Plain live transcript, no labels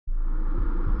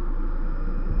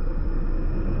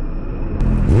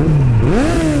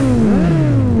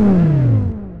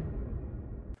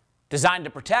Designed to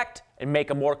protect and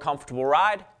make a more comfortable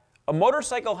ride, a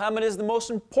motorcycle helmet is the most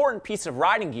important piece of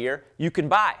riding gear you can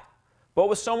buy. But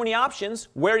with so many options,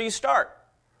 where do you start?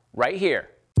 Right here.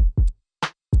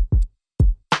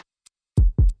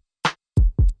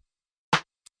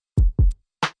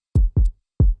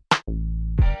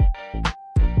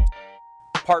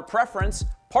 Part preference,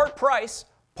 part price,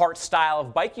 part style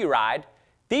of bike you ride,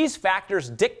 these factors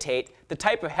dictate the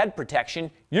type of head protection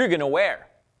you're going to wear.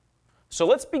 So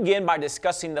let's begin by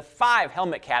discussing the 5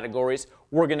 helmet categories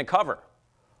we're going to cover: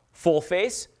 full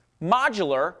face,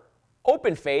 modular,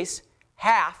 open face,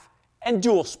 half, and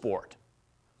dual sport.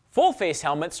 Full face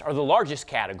helmets are the largest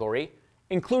category,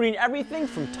 including everything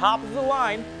from top of the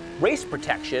line race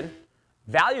protection,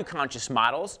 value conscious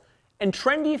models, and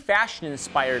trendy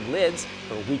fashion-inspired lids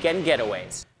for weekend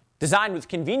getaways. Designed with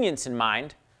convenience in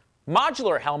mind,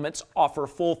 modular helmets offer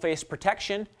full-face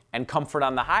protection and comfort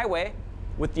on the highway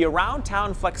with the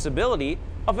around-town flexibility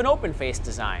of an open-face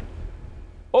design.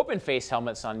 Open-face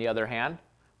helmets, on the other hand,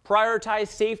 prioritize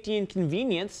safety and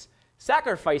convenience,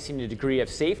 sacrificing a degree of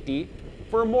safety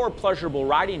for a more pleasurable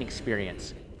riding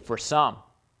experience for some.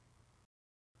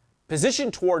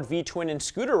 Positioned toward V-twin and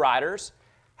scooter riders,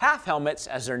 half helmets,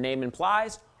 as their name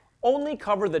implies, only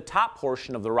cover the top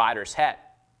portion of the rider's head.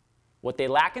 What they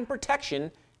lack in protection,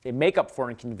 they make up for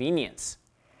in convenience.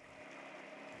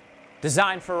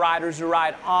 Designed for riders who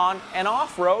ride on and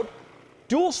off-road,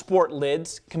 dual sport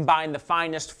lids combine the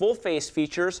finest full-face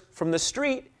features from the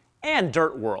street and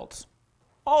dirt worlds.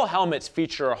 All helmets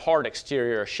feature a hard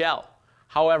exterior shell.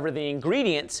 However, the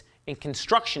ingredients and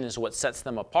construction is what sets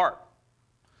them apart.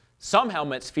 Some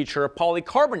helmets feature a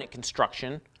polycarbonate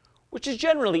construction, which is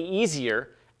generally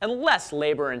easier and less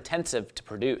labor-intensive to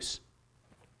produce.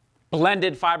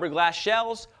 Blended fiberglass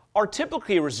shells are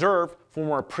typically reserved for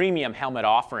more premium helmet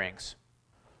offerings.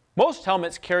 Most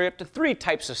helmets carry up to 3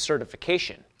 types of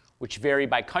certification, which vary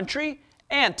by country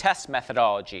and test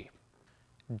methodology.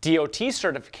 DOT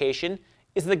certification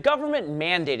is the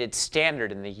government-mandated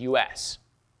standard in the US.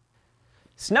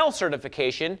 SNELL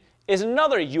certification is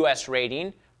another US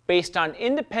rating based on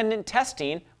independent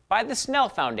testing by the Snell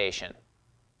Foundation.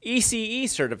 ECE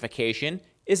certification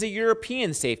is a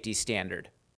European safety standard.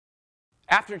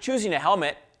 After choosing a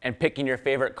helmet and picking your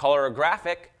favorite color or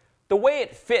graphic, the way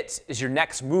it fits is your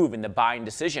next move in the buying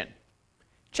decision.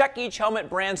 Check each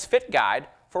helmet brand's fit guide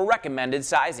for recommended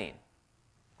sizing.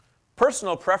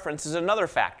 Personal preference is another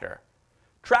factor.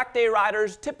 Track day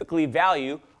riders typically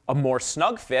value a more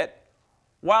snug fit,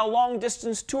 while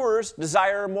long-distance tourers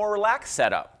desire a more relaxed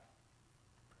setup.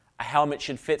 A helmet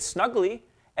should fit snugly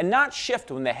and not shift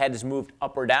when the head is moved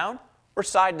up or down or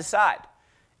side to side.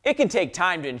 It can take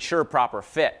time to ensure proper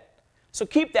fit, so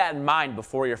keep that in mind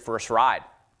before your first ride.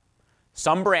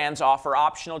 Some brands offer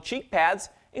optional cheek pads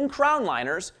and crown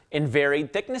liners in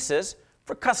varied thicknesses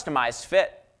for customized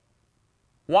fit.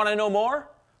 Want to know more?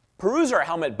 Peruse our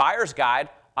helmet buyer's guide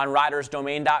on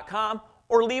ridersdomain.com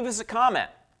or leave us a comment.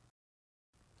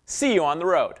 See you on the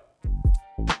road.